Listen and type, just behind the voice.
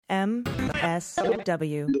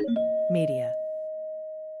MSW Media.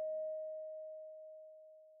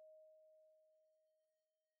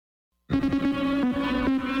 News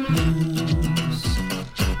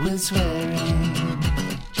with swearing.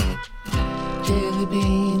 Daily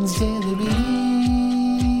beans, daily beans.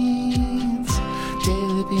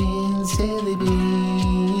 Daily beans, daily beans.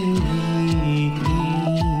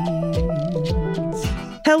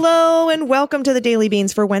 Hello and welcome to the Daily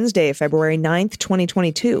Beans for Wednesday, February 9th,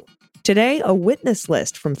 2022. Today, a witness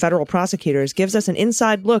list from federal prosecutors gives us an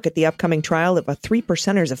inside look at the upcoming trial of a Three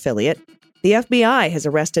Percenters affiliate. The FBI has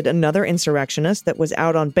arrested another insurrectionist that was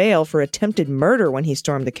out on bail for attempted murder when he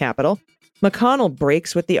stormed the Capitol. McConnell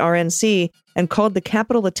breaks with the RNC and called the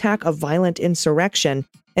Capitol attack a violent insurrection.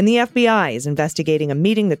 And the FBI is investigating a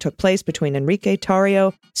meeting that took place between Enrique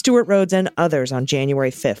Tarrio, Stuart Rhodes, and others on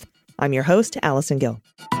January 5th. I'm your host, Allison Gill.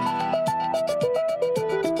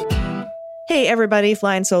 Hey, everybody,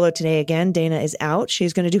 flying solo today again. Dana is out.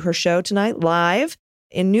 She's going to do her show tonight live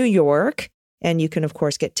in New York. And you can, of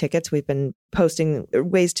course, get tickets. We've been posting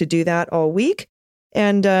ways to do that all week.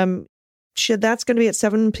 And that's going to be at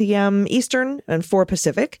 7 p.m. Eastern and 4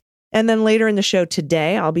 Pacific. And then later in the show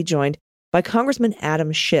today, I'll be joined by Congressman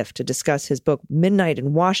Adam Schiff to discuss his book, Midnight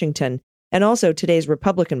in Washington, and also today's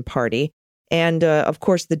Republican Party. And, of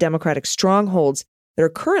course, the Democratic strongholds that are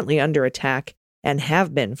currently under attack and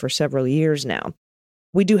have been for several years now.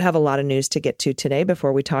 We do have a lot of news to get to today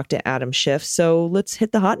before we talk to Adam Schiff. So let's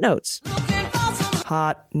hit the hot notes.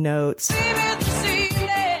 Hot notes.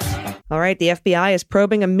 All right, the FBI is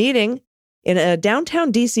probing a meeting in a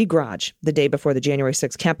downtown D.C. garage the day before the January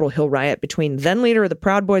 6th Capitol Hill riot between then leader of the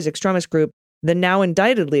Proud Boys extremist group, the now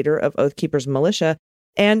indicted leader of Oath Keepers militia,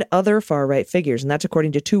 and other far-right figures. And that's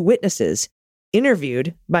according to two witnesses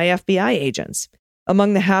interviewed by FBI agents.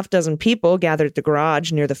 Among the half dozen people gathered at the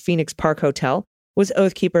garage near the Phoenix Park Hotel was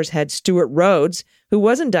Oath Keepers head Stuart Rhodes, who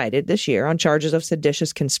was indicted this year on charges of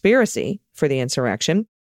seditious conspiracy for the insurrection.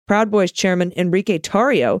 Proud Boys chairman Enrique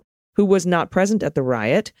Tarrio, who was not present at the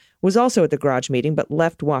riot, was also at the garage meeting but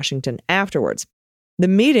left Washington afterwards. The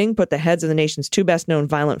meeting put the heads of the nation's two best-known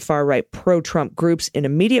violent far-right pro-Trump groups in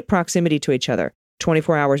immediate proximity to each other,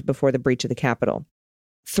 24 hours before the breach of the Capitol.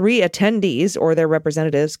 3 attendees or their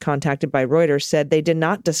representatives contacted by Reuters said they did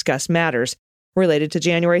not discuss matters related to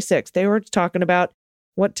January 6th. They were talking about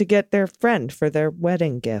what to get their friend for their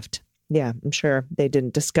wedding gift. Yeah, I'm sure they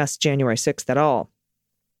didn't discuss January 6th at all.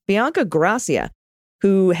 Bianca Gracia,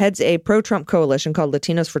 who heads a pro-Trump coalition called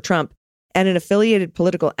Latinos for Trump and an affiliated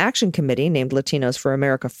political action committee named Latinos for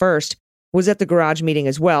America First, was at the garage meeting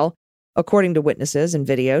as well, according to witnesses and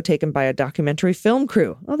video taken by a documentary film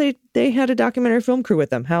crew. Oh, they had a documentary film crew with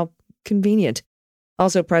them. How convenient.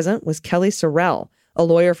 Also present was Kelly Sorrell, a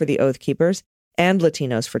lawyer for the Oath Keepers and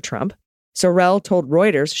Latinos for Trump. Sorrell told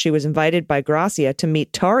Reuters she was invited by Gracia to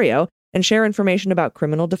meet Tarrio and share information about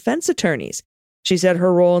criminal defense attorneys. She said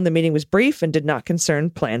her role in the meeting was brief and did not concern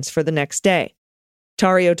plans for the next day.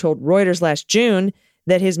 Tarrio told Reuters last June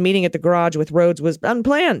that his meeting at the garage with Rhodes was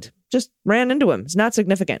unplanned, just ran into him. It's not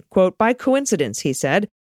significant. Quote, by coincidence, he said.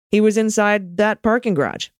 He was inside that parking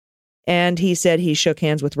garage. And he said he shook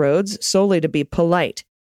hands with Rhodes solely to be polite.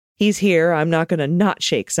 He's here. I'm not going to not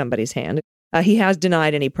shake somebody's hand. He has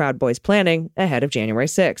denied any Proud Boys planning ahead of January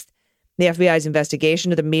 6th. The FBI's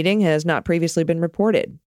investigation of the meeting has not previously been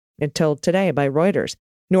reported until today by Reuters,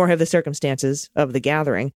 nor have the circumstances of the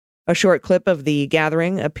gathering. A short clip of the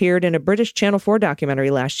gathering appeared in a British Channel 4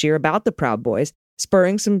 documentary last year about the Proud Boys,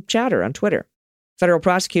 spurring some chatter on Twitter. Federal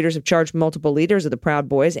prosecutors have charged multiple leaders of the Proud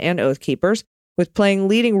Boys and Oath Keepers with playing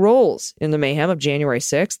leading roles in the mayhem of January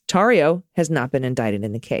 6th. Tarrio has not been indicted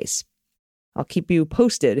in the case. I'll keep you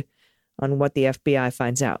posted on what the FBI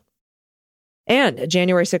finds out. And a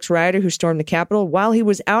January 6th rioter who stormed the Capitol while he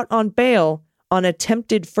was out on bail on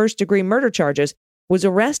attempted first-degree murder charges was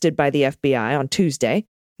arrested by the FBI on Tuesday,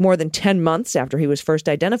 more than 10 months after he was first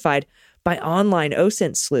identified by online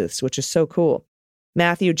OSINT sleuths, which is so cool.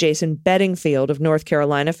 Matthew Jason Bedingfield of North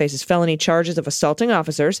Carolina faces felony charges of assaulting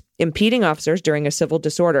officers, impeding officers during a civil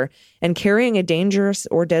disorder, and carrying a dangerous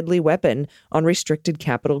or deadly weapon on restricted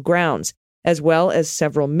Capitol grounds, as well as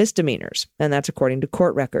several misdemeanors, and that's according to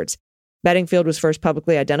court records. Bedingfield was first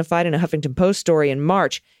publicly identified in a Huffington Post story in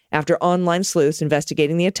March after online sleuths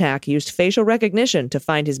investigating the attack used facial recognition to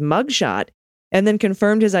find his mugshot and then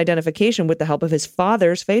confirmed his identification with the help of his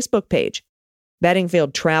father's Facebook page.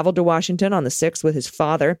 Bedingfield traveled to Washington on the 6th with his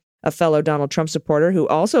father, a fellow Donald Trump supporter who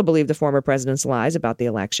also believed the former president's lies about the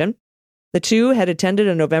election. The two had attended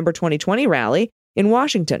a November 2020 rally in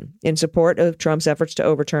Washington in support of Trump's efforts to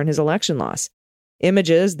overturn his election loss.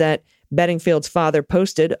 Images that Bedingfield's father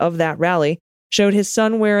posted of that rally showed his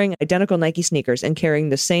son wearing identical Nike sneakers and carrying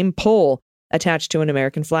the same pole attached to an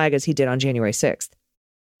American flag as he did on January 6th.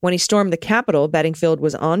 When he stormed the Capitol, Bedingfield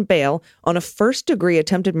was on bail on a first-degree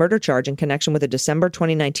attempted murder charge in connection with a December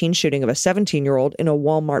 2019 shooting of a 17-year-old in a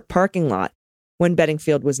Walmart parking lot when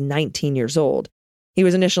Bedingfield was 19 years old. He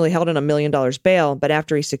was initially held on $1 million bail, but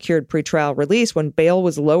after he secured pretrial release when bail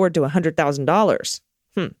was lowered to $100,000.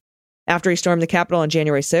 After he stormed the Capitol on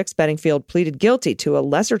January 6th, Bedingfield pleaded guilty to a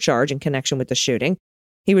lesser charge in connection with the shooting.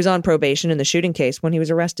 He was on probation in the shooting case when he was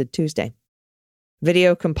arrested Tuesday.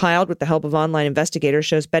 Video compiled with the help of online investigators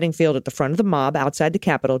shows Bedingfield at the front of the mob outside the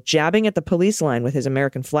Capitol, jabbing at the police line with his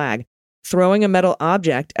American flag, throwing a metal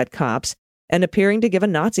object at cops, and appearing to give a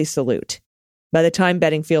Nazi salute. By the time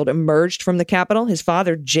Bedingfield emerged from the Capitol, his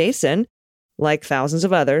father, Jason, like thousands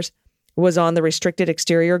of others, was on the restricted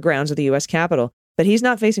exterior grounds of the U.S. Capitol, but he's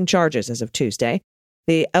not facing charges as of Tuesday.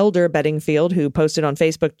 The elder Bedingfield, who posted on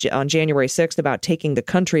Facebook on January 6th about taking the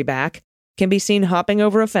country back, can be seen hopping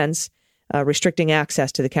over a fence, restricting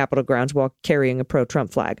access to the Capitol grounds while carrying a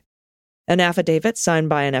pro-Trump flag. An affidavit signed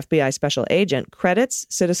by an FBI special agent credits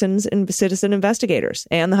citizen investigators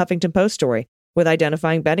and the Huffington Post story with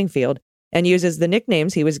identifying Bedingfield and uses the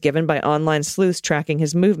nicknames he was given by online sleuths tracking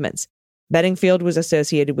his movements. Bedingfield was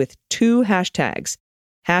associated with two hashtags.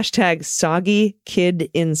 Hashtag Soggy Kid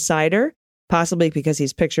Insider, possibly because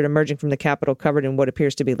he's pictured emerging from the Capitol covered in what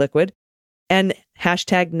appears to be liquid, and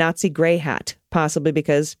hashtag Nazi Gray Hat, possibly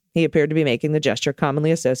because he appeared to be making the gesture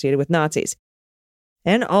commonly associated with Nazis.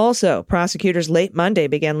 And also, prosecutors late Monday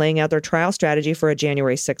began laying out their trial strategy for a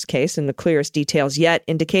January 6th case in the clearest details yet,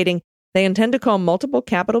 indicating they intend to call multiple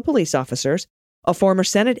Capitol police officers, a former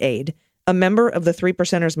Senate aide, a member of the Three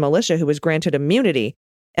Percenters militia who was granted immunity,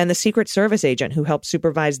 and the Secret Service agent who helped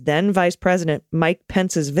supervise then Vice President Mike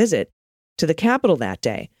Pence's visit to the Capitol that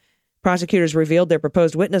day. Prosecutors revealed their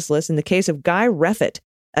proposed witness list in the case of Guy Reffitt,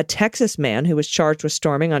 a Texas man who was charged with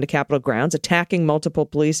storming onto Capitol grounds, attacking multiple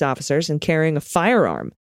police officers, and carrying a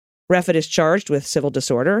firearm. Reffitt is charged with civil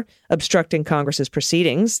disorder, obstructing Congress's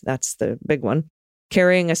proceedings, that's the big one,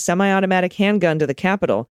 carrying a semi-automatic handgun to the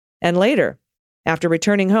Capitol, and later, after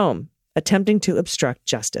returning home, attempting to obstruct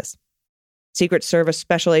justice. Secret Service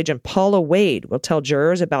Special Agent Paula Wade will tell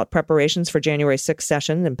jurors about preparations for January 6th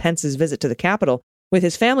session and Pence's visit to the Capitol with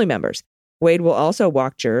his family members. Wade will also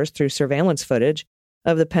walk jurors through surveillance footage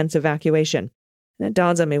of the Pence evacuation. And it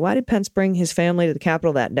dawns on me, why did Pence bring his family to the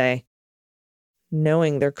Capitol that day,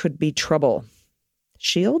 knowing there could be trouble?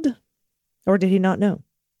 Shield? Or did he not know?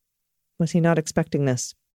 Was he not expecting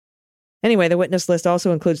this? Anyway, the witness list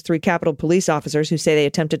also includes 3 Capitol police officers who say they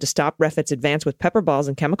attempted to stop Reffitt's advance with pepper balls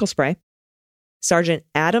and chemical spray. Sergeant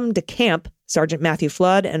Adam DeCamp, Sergeant Matthew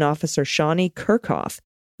Flood, and Officer Shawnee Kirchhoff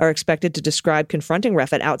are expected to describe confronting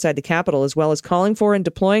Reffitt outside the Capitol as well as calling for and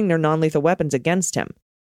deploying their non-lethal weapons against him.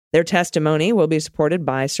 Their testimony will be supported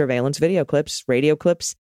by surveillance video clips, radio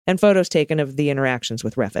clips, and photos taken of the interactions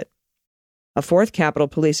with Reffitt. A 4th Capitol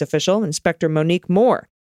Police official, Inspector Monique Moore,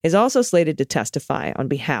 is also slated to testify on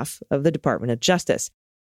behalf of the Department of Justice.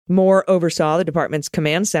 Moore oversaw the department's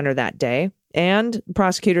command center that day, and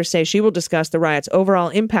prosecutors say she will discuss the riot's overall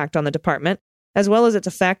impact on the department, as well as its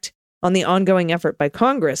effect on the ongoing effort by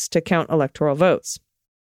Congress to count electoral votes.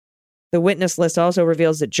 The witness list also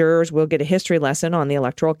reveals that jurors will get a history lesson on the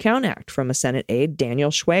Electoral Count Act from a Senate aide, Daniel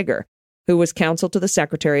Schwager, who was counsel to the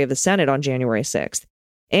Secretary of the Senate on January 6th,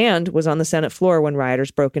 and was on the Senate floor when rioters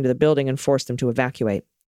broke into the building and forced them to evacuate.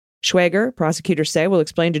 Schwager, prosecutors say, will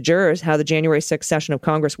explain to jurors how the January 6th session of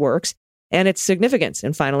Congress works and its significance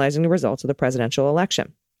in finalizing the results of the presidential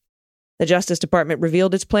election. The Justice Department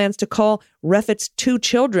revealed its plans to call Reffitt's 2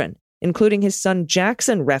 children, including his son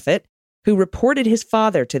Jackson Reffitt, who reported his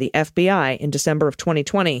father to the FBI in December of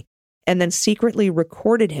 2020 and then secretly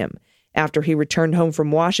recorded him after he returned home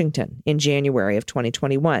from Washington in January of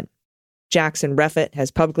 2021. Jackson Reffitt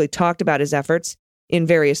has publicly talked about his efforts in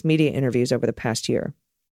various media interviews over the past year.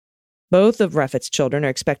 Both of Reffitt's children are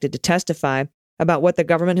expected to testify about what the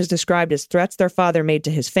government has described as threats their father made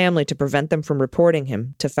to his family to prevent them from reporting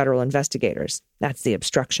him to federal investigators. That's the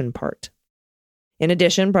obstruction part. In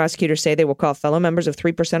addition, prosecutors say they will call fellow members of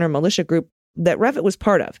 3 Percenter militia group that Reffitt was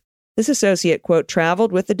part of. This associate, quote,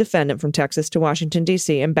 traveled with the defendant from Texas to Washington,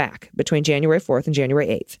 D.C. and back between January 4th and January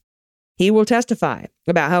 8th. He will testify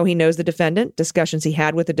about how he knows the defendant, discussions he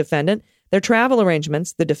had with the defendant, their travel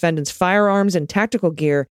arrangements, the defendant's firearms and tactical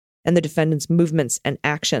gear, and the defendant's movements and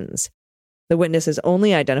actions. The witness is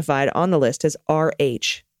only identified on the list as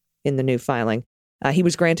R.H. in the new filing. He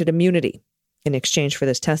was granted immunity in exchange for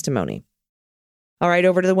this testimony. All right,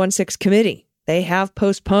 over to the 1-6 committee. They have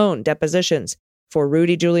postponed depositions for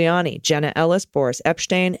Rudy Giuliani, Jenna Ellis, Boris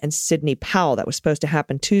Epstein, and Sidney Powell. That was supposed to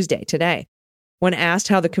happen Tuesday, today. When asked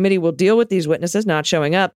how the committee will deal with these witnesses not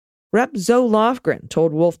showing up, Rep. Zoe Lofgren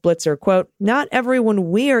told Wolf Blitzer, quote, "Not everyone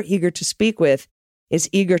we are eager to speak with is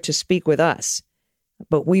eager to speak with us,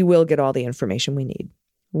 but we will get all the information we need."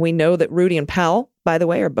 We know that Rudy and Powell, by the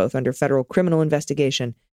way, are both under federal criminal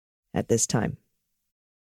investigation at this time.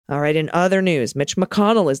 All right, in other news, Mitch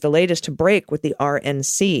McConnell is the latest to break with the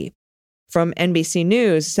RNC. From NBC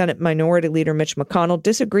News, Senate Minority Leader Mitch McConnell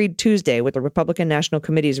disagreed Tuesday with the Republican National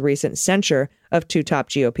Committee's recent censure of two top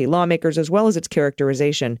GOP lawmakers, as well as its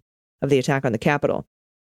characterization of the attack on the Capitol.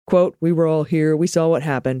 Quote, "We were all here. We saw what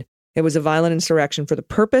happened. It was a violent insurrection for the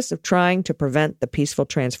purpose of trying to prevent the peaceful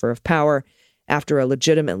transfer of power after a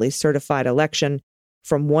legitimately certified election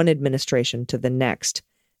from one administration to the next.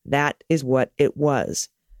 That is what it was."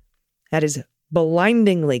 That is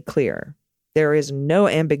blindingly clear. There is no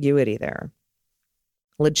ambiguity there.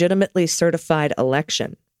 Legitimately certified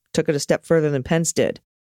election. Took it a step further than Pence did.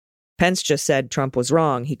 Pence just said Trump was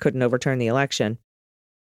wrong. He couldn't overturn the election.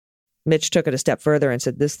 Mitch took it a step further and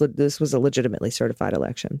said this was a legitimately certified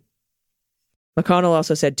election. McConnell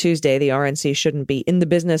also said Tuesday the RNC shouldn't be in the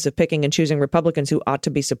business of picking and choosing Republicans who ought to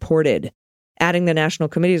be supported, adding the National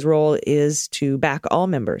Committee's role is to back all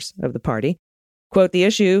members of the party. Quote, "The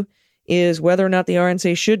issue is whether or not the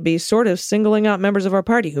RNC should be sort of singling out members of our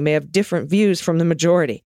party who may have different views from the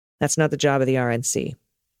majority. That's not the job of the RNC."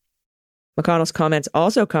 McConnell's comments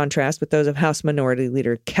also contrast with those of House Minority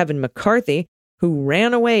Leader Kevin McCarthy, who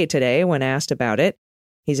ran away today when asked about it.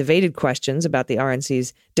 He's evaded questions about the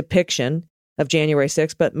RNC's depiction of January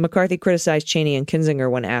 6th, but McCarthy criticized Cheney and Kinzinger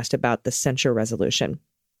when asked about the censure resolution.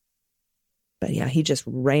 But yeah, he just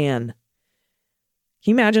ran.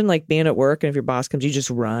 Can you imagine like being at work and if your boss comes, you just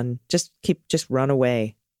run. Just run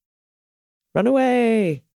away. Run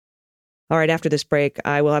away. All right, after this break,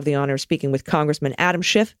 I will have the honor of speaking with Congressman Adam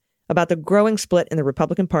Schiff about the growing split in the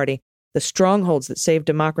Republican Party, the strongholds that saved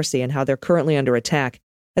democracy and how they're currently under attack,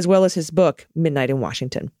 as well as his book, Midnight in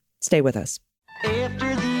Washington. Stay with us.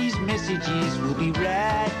 After these messages, we'll be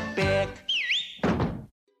right back.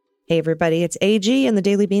 Hey, everybody, it's AG, and the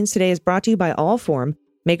Daily Beans today is brought to you by Allform,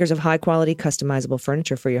 makers of high-quality, customizable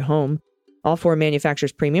furniture for your home. Allform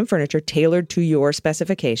manufactures premium furniture tailored to your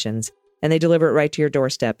specifications, and they deliver it right to your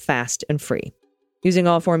doorstep, fast and free. Using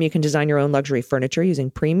Allform, you can design your own luxury furniture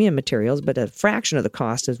using premium materials, but a fraction of the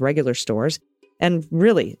cost as regular stores. And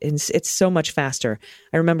really, it's so much faster.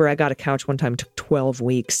 I remember I got a couch one time, it took 12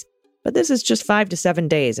 weeks. But this is just 5 to 7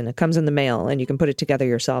 days, and it comes in the mail, and you can put it together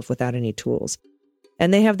yourself without any tools.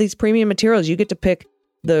 And they have these premium materials. You get to pick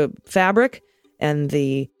the fabric and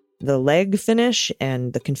the leg finish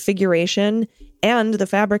and the configuration, and the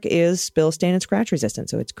fabric is spill, stain, and scratch resistant,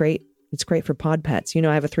 so it's great. It's great for pod pets. You know,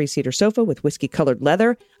 I have a 3-seater sofa with whiskey-colored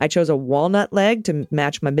leather. I chose a walnut leg to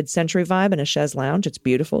match my mid-century vibe in a chaise lounge. It's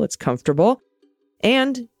beautiful. It's comfortable.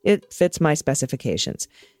 And it fits my specifications.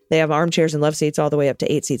 They have armchairs and love seats all the way up to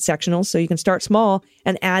 8-seat sectionals, so you can start small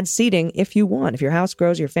and add seating if you want. If your house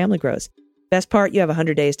grows, your family grows. Best part, you have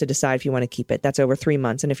 100 days to decide if you want to keep it. That's over 3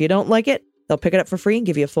 months. And if you don't like it, they'll pick it up for free and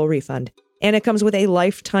give you a full refund. And it comes with a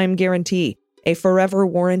lifetime guarantee, a forever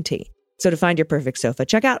warranty. So to find your perfect sofa,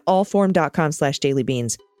 check out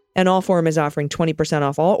allform.com/dailybeans. And Allform is offering 20%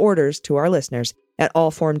 off all orders to our listeners at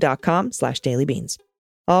allform.com/dailybeans.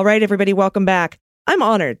 All right, everybody, welcome back. I'm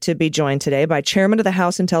honored to be joined today by Chairman of the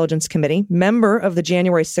House Intelligence Committee, member of the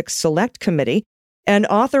January 6th Select Committee, and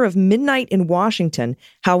author of Midnight in Washington,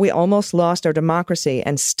 How We Almost Lost Our Democracy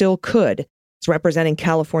and Still Could. It's representing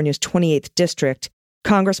California's 28th District,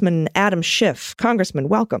 Congressman Adam Schiff. Congressman,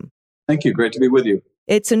 welcome. Thank you. Great to be with you.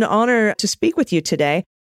 It's an honor to speak with you today.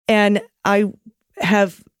 And I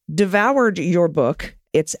have devoured your book.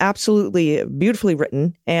 It's absolutely beautifully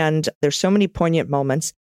written, and there's so many poignant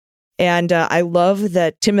moments. And I love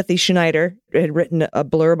that Timothy Schneider had written a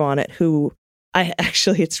blurb on it,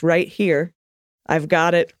 it's right here. I've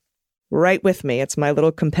got it right with me. It's my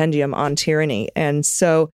little compendium on tyranny. And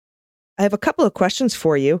so I have a couple of questions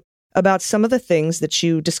for you about some of the things that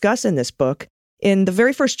you discuss in this book. In the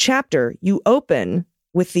very first chapter, you open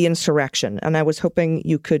with the insurrection, and I was hoping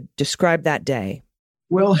you could describe that day.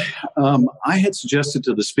 Well, I had suggested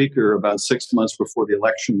to the Speaker about 6 months before the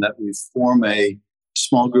election that we form a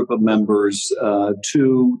small group of members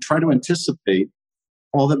to try to anticipate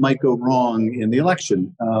all that might go wrong in the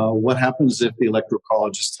election. What happens if the Electoral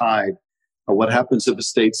College is tied? What happens if a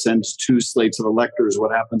state sends 2 slates of electors?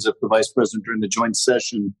 What happens if the Vice President during the joint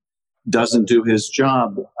session doesn't do his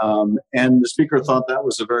job? And the Speaker thought that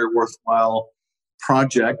was a very worthwhile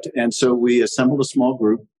project. And so we assembled a small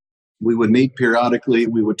group. We would meet periodically.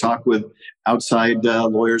 We would talk with outside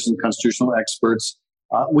lawyers and constitutional experts.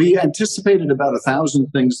 We anticipated about 1,000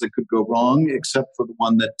 things that could go wrong, except for the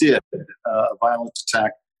one that did, a violent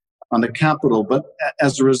attack on the Capitol. But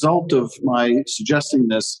as a result of my suggesting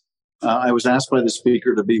this, I was asked by the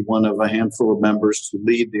Speaker to be one of a handful of members to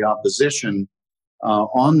lead the opposition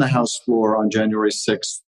on the House floor on January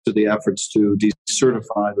 6th to the efforts to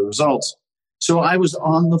decertify the results. So I was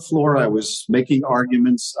on the floor. I was making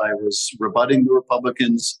arguments. I was rebutting the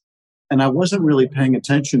Republicans. And I wasn't really paying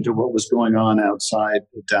attention to what was going on outside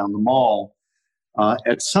down the mall.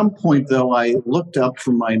 At some point, though, I looked up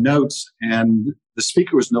from my notes and the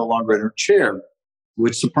Speaker was no longer in her chair,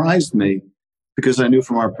 which surprised me because I knew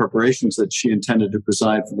from our preparations that she intended to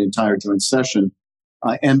preside for the entire joint session.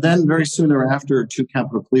 And then very soon thereafter, 2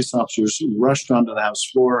 Capitol police officers rushed onto the House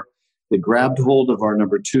floor. They grabbed hold of our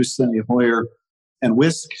number 2, Steny Hoyer, and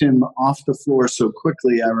whisked him off the floor so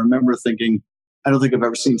quickly. I remember thinking, I don't think I've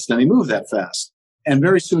ever seen Steny move that fast. And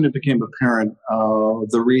very soon it became apparent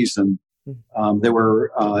the reason. There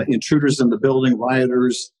were intruders in the building,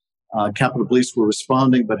 rioters. Capitol Police were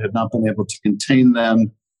responding but had not been able to contain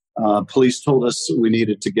them. Police told us we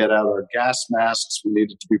needed to get out our gas masks. We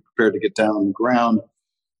needed to be prepared to get down on the ground.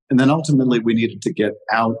 And then ultimately we needed to get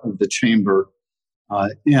out of the chamber.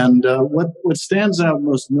 What stands out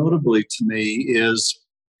most notably to me is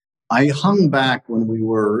I hung back when we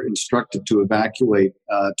were instructed to evacuate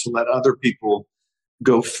to let other people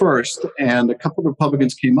go first. And a couple of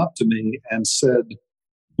Republicans came up to me and said,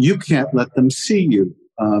 "You can't let them see you,"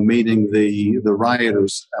 meaning the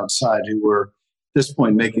rioters outside who were at this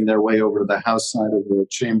point making their way over to the House side of the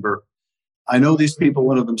chamber. "I know these people,"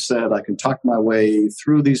 one of them said. "I can talk my way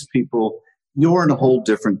through these people. You're in a whole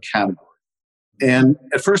different category." And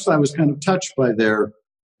at first I was kind of touched by their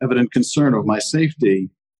evident concern of my safety.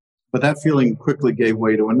 But that feeling quickly gave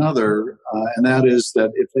way to another, and that is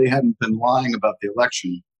that if they hadn't been lying about the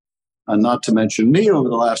election, not to mention me over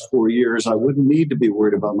the last 4 years, I wouldn't need to be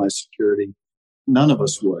worried about my security. None of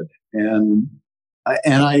us would. And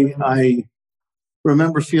I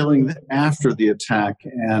remember feeling that after the attack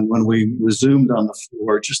and when we resumed on the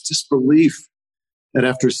floor, just disbelief that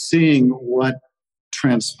after seeing what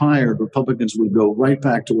transpired, Republicans would go right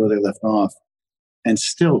back to where they left off and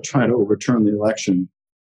still try to overturn the election.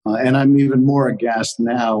 And I'm even more aghast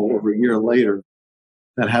now, over a year later,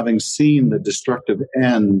 that having seen the destructive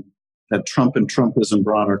end that Trump and Trumpism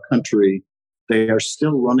brought our country, they are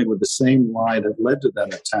still running with the same lie that led to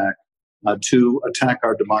that attack to attack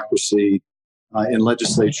our democracy in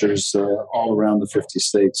legislatures all around the 50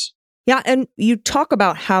 states. Yeah, and you talk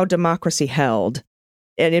about how democracy held,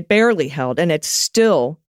 and it barely held, and it's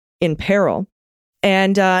still in peril.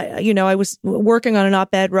 And, I was working on an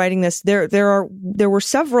op-ed writing this. There were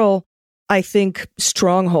several, I think,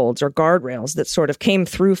 strongholds or guardrails that sort of came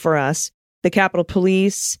through for us. The Capitol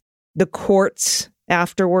Police, the courts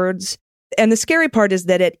afterwards. And the scary part is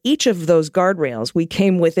that at each of those guardrails, we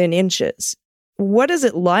came within inches. What is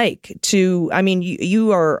it like to,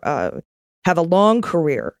 you are have a long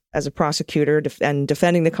career as a prosecutor and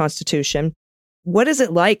defending the Constitution. What is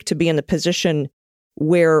it like to be in the position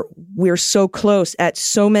where we're so close at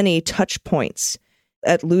so many touch points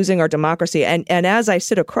at losing our democracy? And as I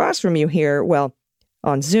sit across from you here, well,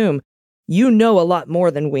 on Zoom, you know a lot more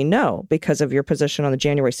than we know because of your position on the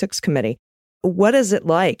January 6th committee. What is it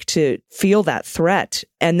like to feel that threat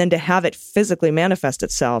and then to have it physically manifest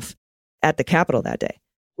itself at the Capitol that day?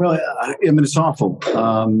 Well, it's awful.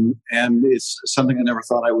 And it's something I never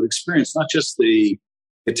thought I would experience, not just the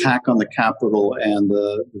attack on the Capitol and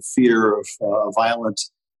the fear of a violent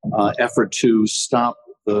effort to stop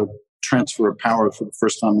the transfer of power for the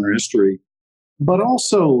first time in our history, but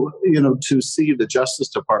also, to see the Justice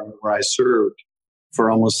Department where I served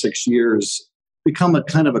for almost 6 years become a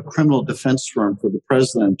kind of a criminal defense firm for the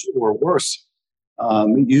president, or worse,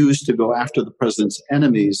 used to go after the president's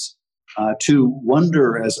enemies, to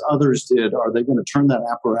wonder, as others did, are they going to turn that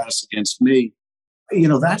apparatus against me?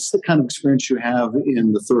 That's the kind of experience you have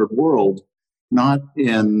in the third world, not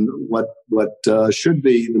in what should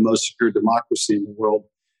be the most secure democracy in the world.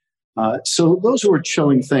 So those were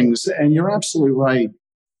chilling things. And you're absolutely right.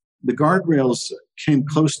 The guardrails came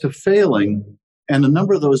close to failing, and a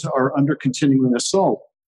number of those are under continuing assault.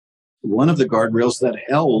 One of the guardrails that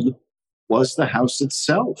held was the House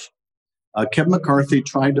itself. Kevin McCarthy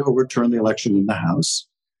tried to overturn the election in the House.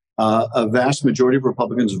 A vast majority of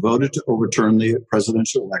Republicans voted to overturn the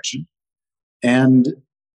presidential election. And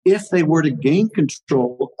if they were to gain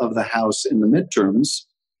control of the House in the midterms,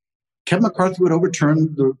 Kevin McCarthy would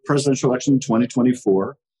overturn the presidential election in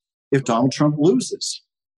 2024 if Donald Trump loses.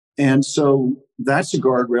 And so that's a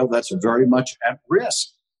guardrail that's very much at risk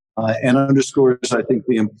and underscores, I think,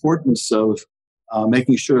 the importance of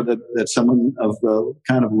making sure that someone of the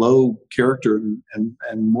kind of low character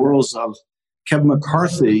and morals of Kevin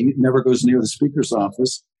McCarthy never goes near the Speaker's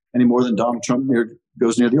office any more than Donald Trump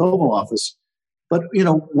goes near the Oval Office. But,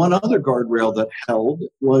 one other guardrail that held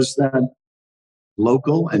was that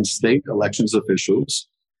local and state elections officials,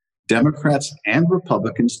 Democrats and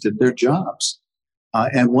Republicans, did their jobs.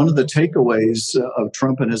 And one of the takeaways of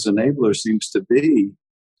Trump and his enablers seems to be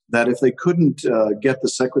that if they couldn't get the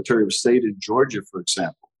Secretary of State in Georgia, for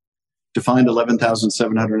example, to find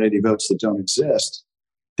 11,780 votes that don't exist,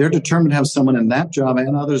 they're determined to have someone in that job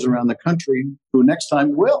and others around the country who next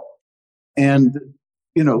time will. And,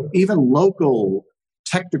 even local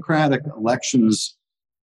technocratic elections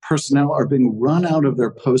personnel are being run out of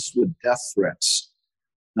their posts with death threats.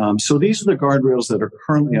 So these are the guardrails that are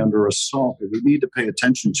currently under assault that we need to pay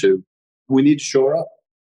attention to. We need to shore up.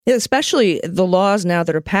 Yeah, especially the laws now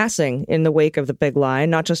that are passing in the wake of the big lie,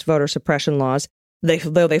 not just voter suppression laws,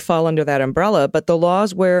 though they fall under that umbrella, but the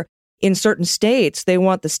laws where in certain states they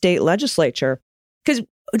want the state legislature. Because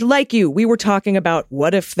like we were talking about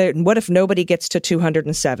what if nobody gets to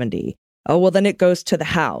 270? Oh, well, then it goes to the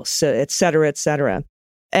House, et cetera, et cetera.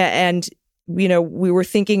 And, we were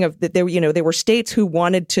thinking of that there were states who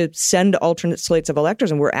wanted to send alternate slates of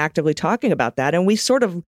electors, and we're actively talking about that. And we sort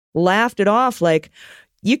of laughed it off like,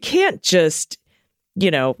 you can't just,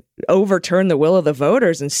 overturn the will of the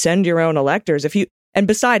voters and send your own electors. And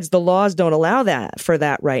besides, the laws don't allow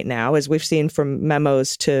that right now, as we've seen from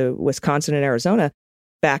memos to Wisconsin and Arizona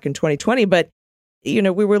back in 2020. But,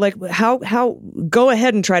 we were like, how go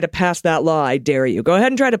ahead and try to pass that law. I dare you. Go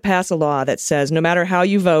ahead and try to pass a law that says no matter how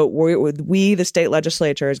you vote, we the state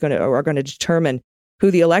legislature, are going to determine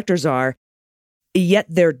who the electors are. Yet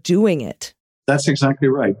they're doing it. That's exactly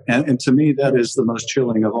right. And to me, that is the most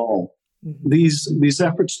chilling of all. Mm-hmm. These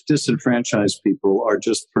efforts to disenfranchise people are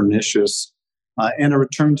just pernicious and a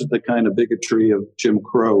return to the kind of bigotry of Jim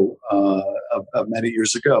Crow of many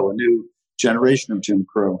years ago, a new generation of Jim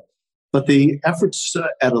Crow. But the efforts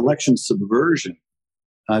at election subversion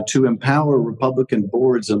to empower Republican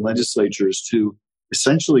boards and legislatures to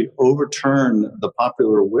essentially overturn the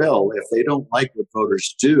popular will if they don't like what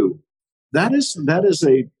voters do, that is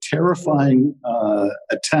a terrifying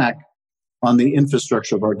attack on the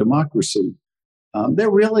infrastructure of our democracy.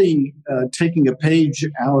 They're really taking a page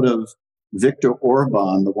out of Viktor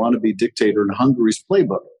Orban, the wannabe dictator in Hungary's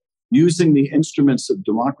playbook, using the instruments of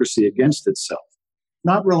democracy against itself,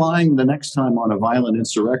 not relying the next time on a violent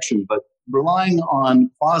insurrection, but relying on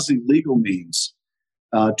quasi-legal means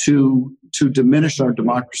to diminish our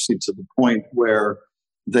democracy to the point where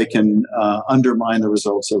they can undermine the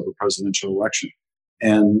results of a presidential election.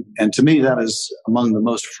 And to me, that is among the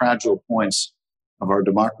most fragile points of our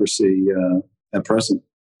democracy at present.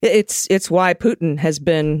 It's why Putin has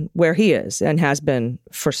been where he is and has been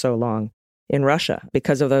for so long in Russia,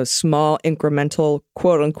 because of those small incremental,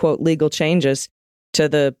 quote unquote, legal changes to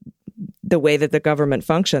the way that the government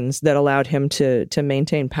functions that allowed him to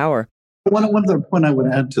maintain power. One other point I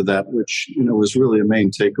would add to that, which was really a main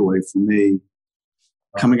takeaway for me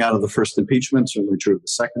coming out of the first impeachment, certainly true of the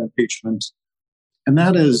second impeachment, and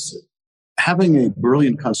that is having a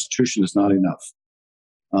brilliant constitution is not enough.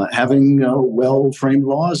 Having well-framed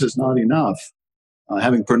laws is not enough.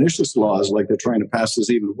 Having pernicious laws like they're trying to pass is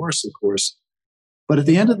even worse, of course. But at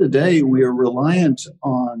the end of the day, we are reliant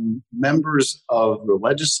on members of the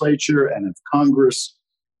legislature and of Congress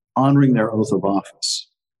honoring their oath of office,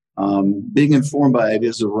 being informed by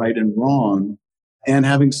ideas of right and wrong, and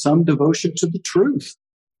having some devotion to the truth.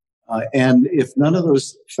 And if none of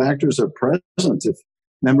those factors are present, if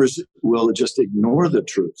members will just ignore the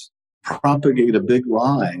truth, propagate a big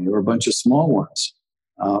lie or a bunch of small ones,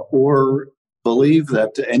 or believe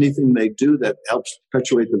that anything they do that helps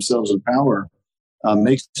perpetuate themselves in power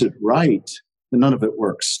makes it right, then none of it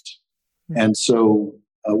works. And so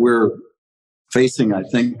we're facing, I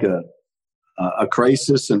think, a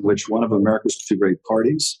crisis in which one of America's two great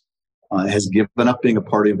parties has given up being a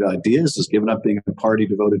party of ideas, has given up being a party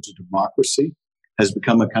devoted to democracy, has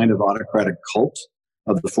become a kind of autocratic cult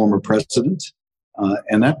of the former president.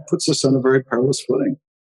 And that puts us on a very perilous footing.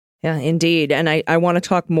 Yeah, indeed. And I want to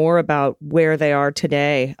talk more about where they are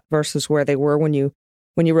today versus where they were when you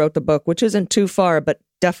wrote the book, which isn't too far, but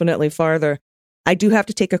definitely farther. I do have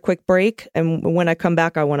to take a quick break. And when I come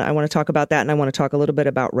back, I want to talk about that. And I want to talk a little bit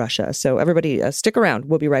about Russia. So everybody stick around.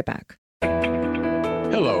 We'll be right back.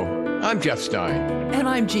 Hello. I'm Jeff Stein. And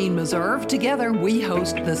I'm Jean Meserve. Together, we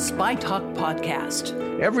host the Spy Talk podcast.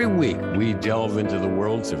 Every week, we delve into the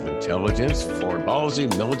worlds of intelligence, foreign policy,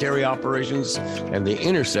 military operations, and the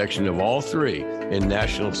intersection of all three in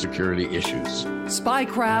national security issues.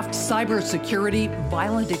 Spycraft, cybersecurity,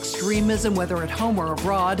 violent extremism, whether at home or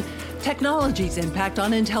abroad, technology's impact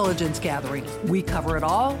on intelligence gathering. We cover it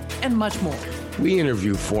all and much more. We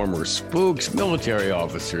interview former spooks, military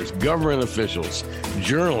officers, government officials,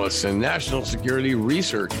 journalists, and national security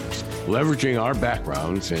researchers, leveraging our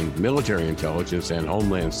backgrounds in military intelligence and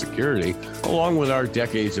homeland security, along with our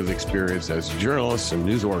decades of experience as journalists and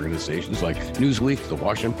news organizations like Newsweek, The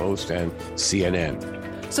Washington Post, and CNN.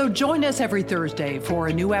 So join us every Thursday for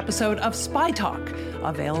a new episode of Spy Talk,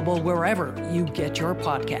 available wherever you get your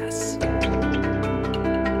podcasts.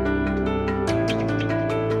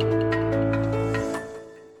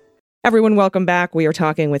 Everyone, welcome back. We are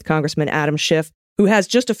talking with Congressman Adam Schiff, who has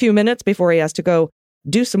just a few minutes before he has to go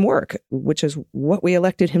do some work, which is what we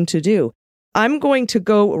elected him to do. I'm going to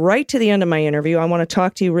go right to the end of my interview. I want to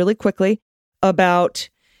talk to you really quickly about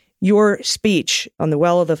your speech on the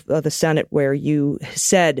well of the Senate, where you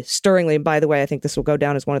said stirringly, and by the way, I think this will go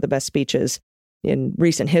down as one of the best speeches in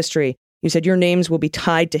recent history. You said your names will be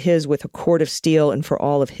tied to his with a cord of steel and for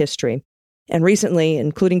all of history. And recently,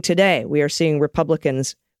 including today, we are seeing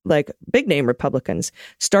Republicans, like big name Republicans,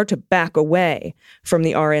 start to back away from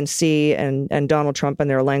the RNC and Donald Trump and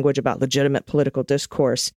their language about legitimate political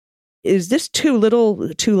discourse. Is this too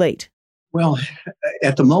little, too late? Well,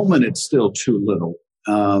 at the moment, it's still too little.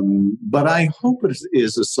 But I hope it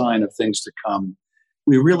is a sign of things to come.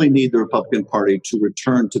 We really need the Republican Party to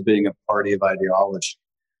return to being a party of ideology.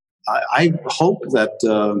 I hope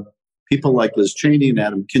that people like Liz Cheney and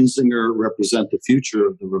Adam Kinzinger represent the future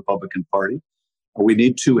of the Republican Party. We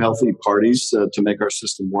need two healthy parties to make our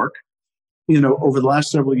system work. You know, over the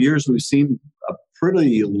last several years, we've seen a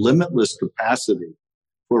pretty limitless capacity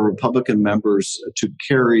for Republican members to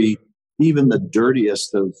carry even the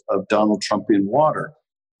dirtiest of Donald Trumpian water.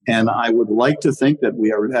 And I would like to think that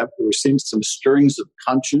we're seeing some stirrings of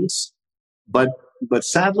conscience, but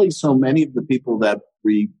sadly, so many of the people that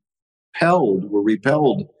were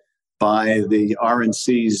repelled by the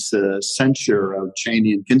RNC's censure of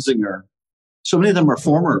Cheney and Kinzinger. So many of them are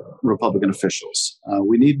former Republican officials.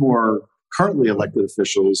 We need more currently elected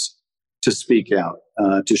officials to speak out,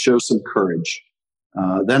 to show some courage.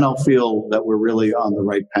 Then I'll feel that we're really on the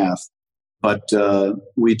right path. But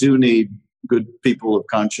we do need good people of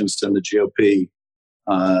conscience in the GOP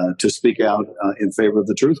to speak out in favor of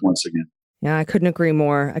the truth once again. Yeah, I couldn't agree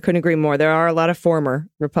more. There are a lot of former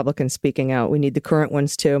Republicans speaking out. We need the current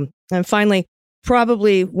ones too. And finally,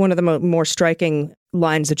 probably one of the more striking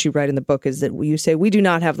lines that you write in the book is that you say, we do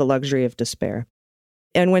not have the luxury of despair.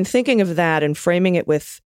 And when thinking of that and framing it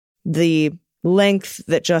with the length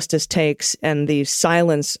that justice takes and the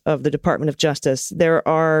silence of the Department of Justice, there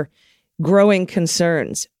are growing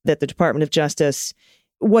concerns that the Department of Justice,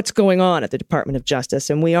 what's going on at the Department of Justice,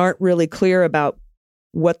 and we aren't really clear about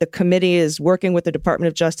what the committee is working with the Department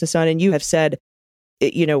of Justice on. And you have said,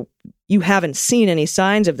 you haven't seen any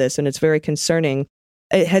signs of this, and it's very concerning.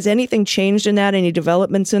 Has anything changed in that? Any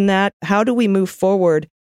developments in that? How do we move forward,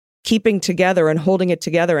 keeping together and holding it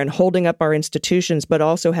together and holding up our institutions, but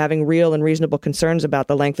also having real and reasonable concerns about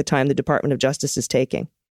the length of time the Department of Justice is taking?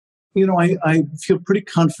 I feel pretty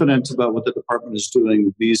confident about what the department is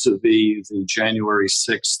doing vis-a-vis the January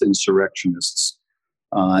 6th insurrectionists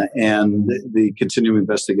and the continuing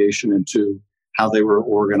investigation into how they were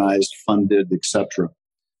organized, funded, etc.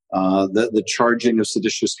 The charging of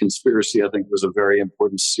seditious conspiracy, I think, was a very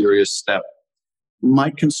important, serious step. My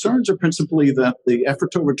concerns are principally that the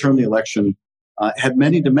effort to overturn the election had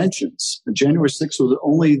many dimensions. January 6th was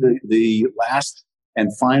only the last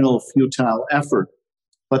and final futile effort,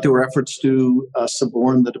 but there were efforts to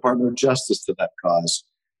suborn the Department of Justice to that cause.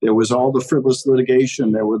 There was all the frivolous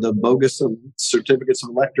litigation. There were the bogus certificates of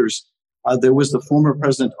electors. There was the former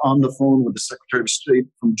president on the phone with the Secretary of State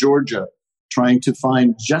from Georgia, trying to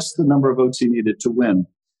find just the number of votes he needed to win.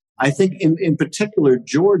 I think in particular,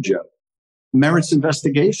 Georgia merits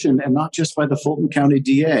investigation, and not just by the Fulton County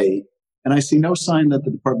DA. And I see no sign that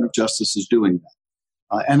the Department of Justice is doing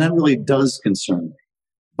that. And that really does concern me.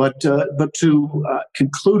 But to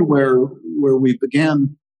conclude where we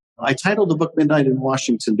began, I titled the book Midnight in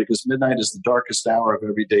Washington because midnight is the darkest hour of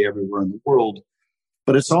every day everywhere in the world.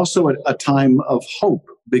 But it's also a time of hope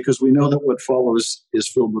because we know that what follows is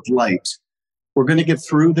filled with light. We're going to get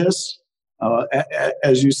through this.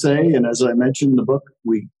 As you say, and as I mentioned in the book,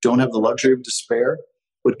 we don't have the luxury of despair.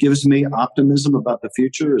 What gives me optimism about the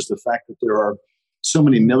future is the fact that there are so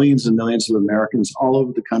many millions and millions of Americans all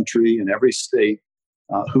over the country in every state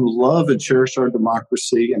who love and cherish our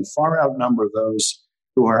democracy and far outnumber those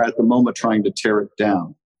who are at the moment trying to tear it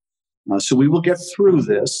down. So we will get through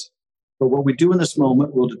this, but what we do in this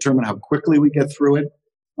moment will determine how quickly we get through it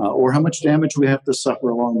or how much damage we have to suffer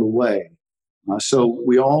along the way. So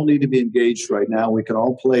we all need to be engaged right now. We can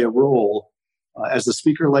all play a role. As the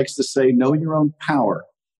speaker likes to say, know your own power.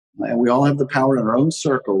 And we all have the power in our own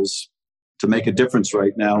circles to make a difference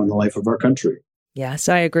right now in the life of our country. Yes,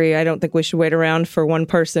 I agree. I don't think we should wait around for one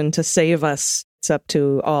person to save us. It's up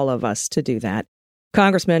to all of us to do that.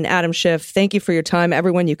 Congressman Adam Schiff, thank you for your time.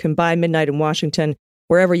 Everyone, you can buy Midnight in Washington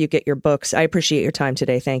wherever you get your books. I appreciate your time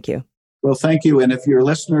today. Thank you. Well, thank you. And if your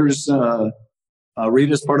listeners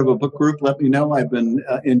read as part of a book group, let me know. I've been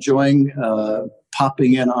enjoying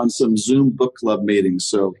popping in on some Zoom book club meetings,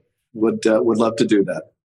 so would love to do that.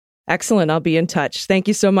 Excellent. I'll be in touch. Thank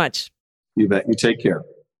you so much. You bet. You take care.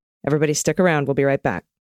 Everybody stick around. We'll be right back.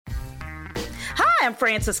 Hi, I'm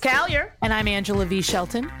Frances Callier. And I'm Angela V.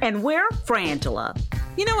 Shelton. And we're Frangela.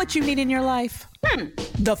 You know what you need in your life?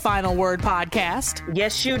 The Final Word podcast.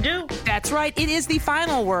 Yes, you do. That's right. It is the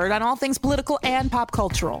final word on all things political and pop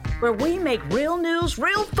cultural. Where we make real news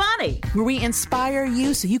real funny. Where we inspire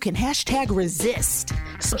you so you can #resist.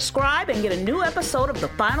 Subscribe and get a new episode of the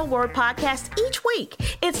Final Word podcast each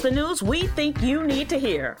week. It's the news we think you need to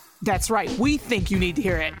hear. That's right. We think you need to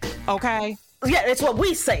hear it. Okay? Yeah, it's what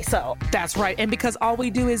we say so. That's right. And because all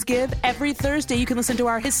we do is give, every Thursday you can listen to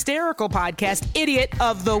our hysterical podcast, Idiot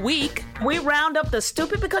of the Week. We round up the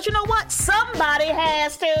stupid because you know what? Somebody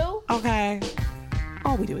has to. Okay.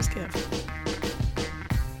 All we do is give.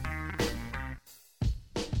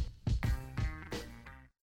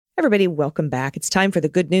 Everybody, welcome back. It's time for the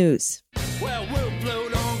good news. Well, we'll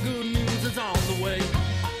float on, good news is on the way.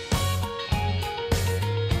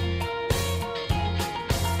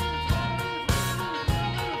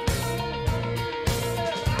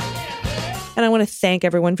 And I want to thank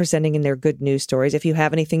everyone for sending in their good news stories. If you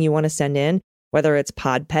have anything you want to send in, whether it's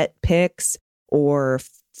pod pet pics or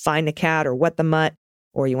find a cat or what the mutt,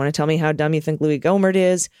 or you want to tell me how dumb you think Louis Gohmert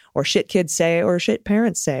is, or shit kids say, or shit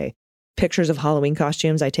parents say, pictures of Halloween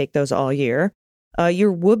costumes, I take those all year.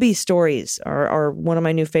 Your whoopee stories are one of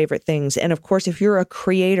my new favorite things. And of course, if you're a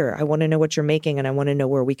creator, I want to know what you're making and I want to know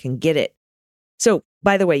where we can get it. So,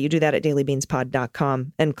 by the way, you do that at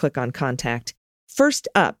dailybeanspod.com and click on contact. First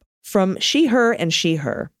up, from She, Her, and She,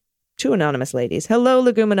 Her, two anonymous ladies. Hello,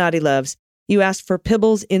 Leguminati loves. You asked for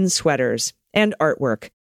pibbles in sweaters and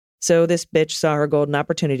artwork. So this bitch saw her golden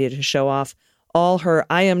opportunity to show off all her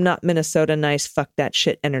I am not Minnesota nice, fuck that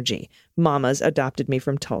shit energy. Mamas adopted me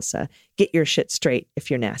from Tulsa. Get your shit straight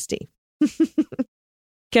if you're nasty.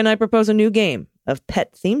 Can I propose a new game of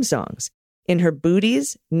pet theme songs? In her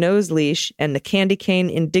booties, nose leash, and the candy cane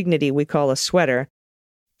indignity we call a sweater,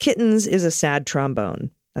 Kittens is a sad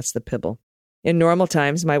trombone. That's the pibble. In normal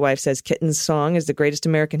times, my wife says Kitten's song is the greatest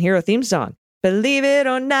American hero theme song. Believe it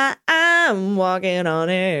or not, I'm walking on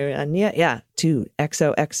air. And yeah, dude,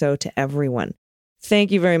 XOXO to everyone.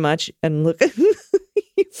 Thank you very much. And look,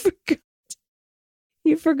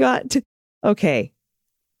 you forgot to, okay.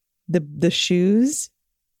 The shoes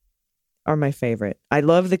are my favorite. I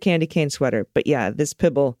love the candy cane sweater, but yeah, this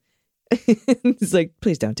pibble is like,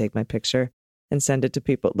 please don't take my picture and send it to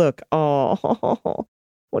people. Look, oh,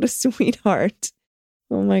 what a sweetheart.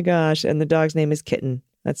 Oh my gosh. And the dog's name is Kitten.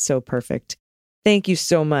 That's so perfect. Thank you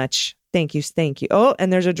so much. Thank you. Oh,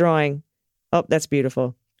 and there's a drawing. Oh, that's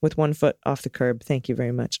beautiful. With one foot off the curb. Thank you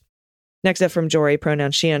very much. Next up from Jory,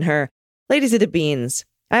 pronoun she and her. Ladies of the beans.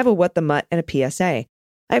 I have a what the mutt and a PSA.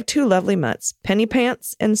 I have two lovely mutts, Penny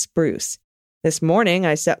Pants and Spruce. This morning,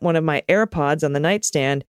 I set one of my AirPods on the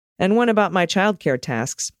nightstand and went about my childcare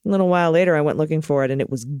tasks. A little while later, I went looking for it and it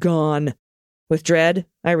was gone. With dread,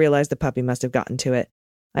 I realized the puppy must have gotten to it.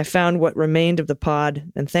 I found what remained of the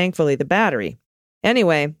pod and thankfully the battery.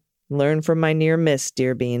 Anyway, learn from my near miss,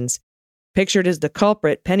 dear beans. Pictured as the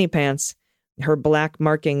culprit, Penny Pants. Her black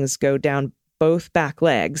markings go down both back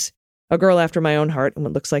legs. A girl after my own heart and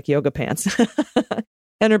what looks like yoga pants.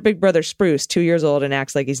 And her big brother Spruce, 2 years old and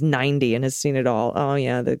acts like he's 90 and has seen it all. Oh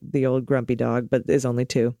yeah, the old grumpy dog, but is only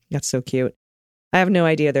 2. That's so cute. I have no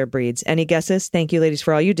idea their breeds. Any guesses? Thank you, ladies,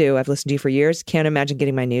 for all you do. I've listened to you for years. Can't imagine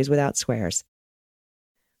getting my news without swears.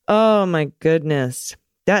 Oh, my goodness.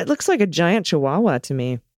 That looks like a giant chihuahua to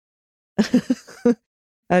me.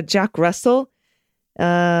 Jack Russell.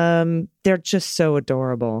 They're just so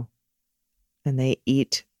adorable. And they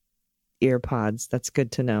eat ear pods. That's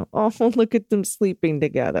good to know. Oh, look at them sleeping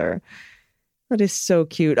together. That is so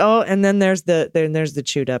cute. Oh, and then there's the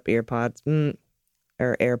chewed up ear pods.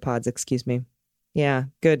 Or AirPods, excuse me. Yeah,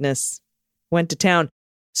 goodness. Went to town.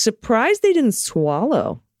 Surprised they didn't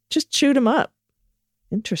swallow. Just chewed them up.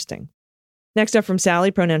 Interesting. Next up from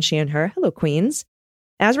Sally, pronoun she and her. Hello, Queens.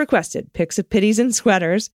 As requested, pics of pitties and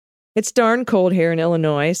sweaters. It's darn cold here in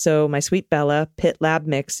Illinois, so my sweet Bella, Pit Lab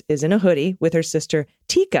Mix, is in a hoodie with her sister,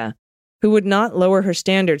 Tika, who would not lower her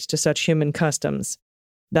standards to such human customs.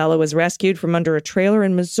 Bella was rescued from under a trailer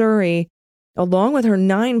in Missouri, along with her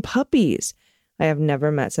 9 puppies. I have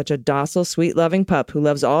never met such a docile, sweet-loving pup who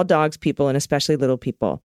loves all dogs, people, and especially little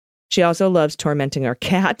people. She also loves tormenting our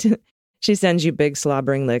cat. She sends you big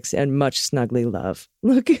slobbering licks and much snuggly love.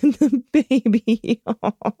 Look at the baby.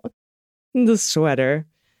 The sweater.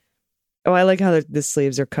 Oh, I like how the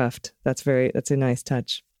sleeves are cuffed. That's a nice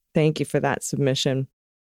touch. Thank you for that submission.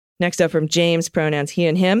 Next up from James, pronouns he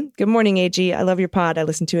and him. Good morning, AG. I love your pod. I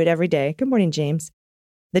listen to it every day. Good morning, James.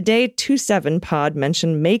 The day 27 pod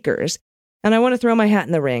mentioned makers, and I want to throw my hat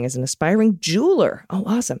in the ring as an aspiring jeweler. Oh,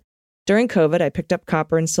 awesome. During COVID, I picked up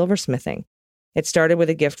copper and silversmithing. It started with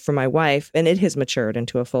a gift from my wife, and it has matured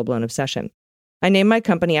into a full-blown obsession. I named my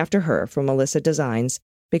company after her, from Melissa Designs,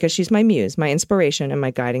 because she's my muse, my inspiration, and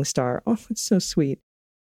my guiding star. Oh, it's so sweet.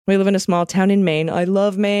 We live in a small town in Maine. I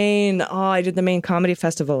love Maine. Oh, I did the Maine Comedy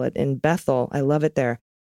Festival in Bethel. I love it there.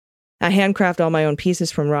 I handcraft all my own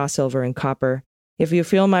pieces from raw silver and copper. If you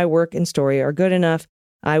feel my work and story are good enough,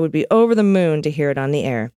 I would be over the moon to hear it on the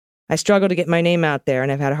air. I struggle to get my name out there,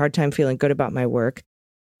 and I've had a hard time feeling good about my work.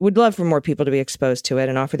 Would love for more people to be exposed to it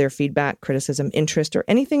and offer their feedback, criticism, interest, or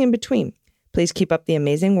anything in between. Please keep up the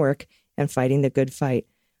amazing work and fighting the good fight.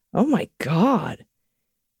 Oh my God.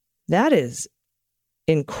 That is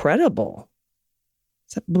incredible.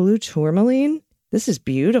 Is that blue tourmaline? This is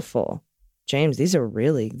beautiful. James, this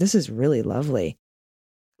is really lovely.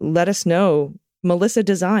 Let us know. Melissa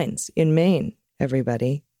Designs in Maine,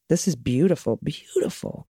 everybody. This is beautiful,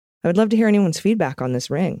 beautiful. I would love to hear anyone's feedback on this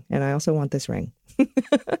ring, and I also want this ring.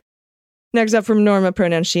 Next up from Norma,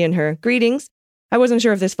 pronoun she and her. Greetings. I wasn't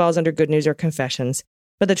sure if this falls under good news or confessions,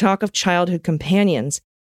 but the talk of childhood companions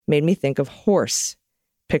made me think of horse,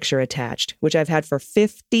 picture attached, which I've had for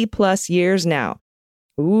 50 plus years now.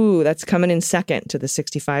 Ooh, that's coming in second to the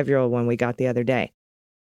 65-year-old one we got the other day.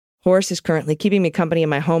 Horse is currently keeping me company in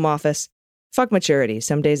my home office. Fuck maturity.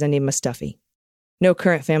 Some days I need my stuffy. No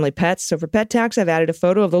current family pets, so for pet tax, I've added a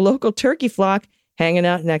photo of the local turkey flock hanging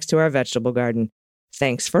out next to our vegetable garden.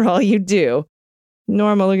 Thanks for all you do.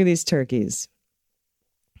 Norma, look at these turkeys.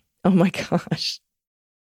 Oh my gosh.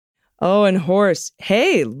 Oh, and horse.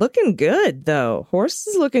 Hey, looking good, though. Horse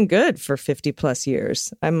is looking good for 50 plus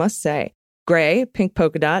years, I must say. Gray, pink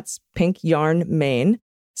polka dots, pink yarn mane.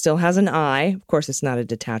 Still has an eye. Of course, it's not a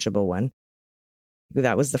detachable one.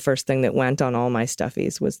 That was the first thing that went on all my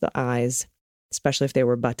stuffies was the eyes, especially if they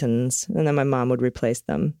were buttons. And then my mom would replace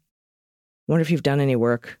them. Wonder if you've done any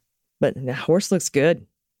work. But the horse looks good.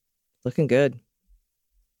 Looking good.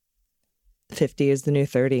 50 is the new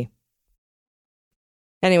 30.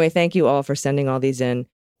 Anyway, thank you all for sending all these in.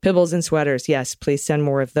 Pibbles and sweaters. Yes, please send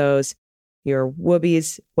more of those. Your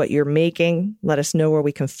whoobies, what you're making. Let us know where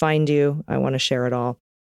we can find you. I want to share it all.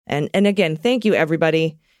 And again, thank you,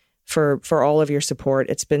 everybody, for all of your support.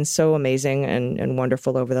 It's been so amazing and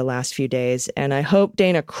wonderful over the last few days. And I hope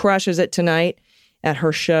Dana crushes it tonight at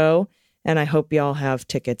her show. And I hope y'all have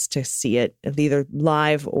tickets to see it, either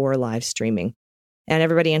live or live streaming. And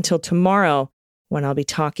everybody, until tomorrow, when I'll be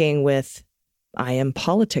talking with I Am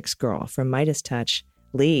Politics Girl from Midas Touch,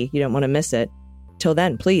 Lee. You don't want to miss it. Till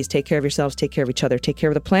then, please take care of yourselves, take care of each other, take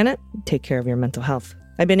care of the planet, take care of your mental health.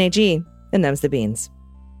 I've been AG, and them's the beans.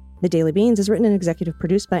 The Daily Beans is written and executive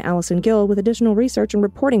produced by Allison Gill, with additional research and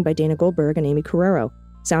reporting by Dana Goldberg and Amy Carrero.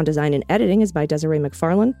 Sound design and editing is by Desiree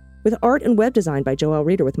McFarlane, with art and web design by Joelle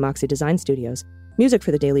Reeder with Moxie Design Studios. Music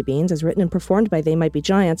for The Daily Beans is written and performed by They Might Be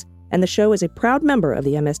Giants, and the show is a proud member of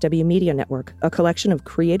the MSW Media Network, a collection of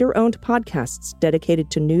creator-owned podcasts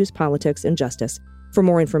dedicated to news, politics, and justice. For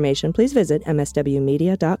more information, please visit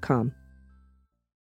mswmedia.com.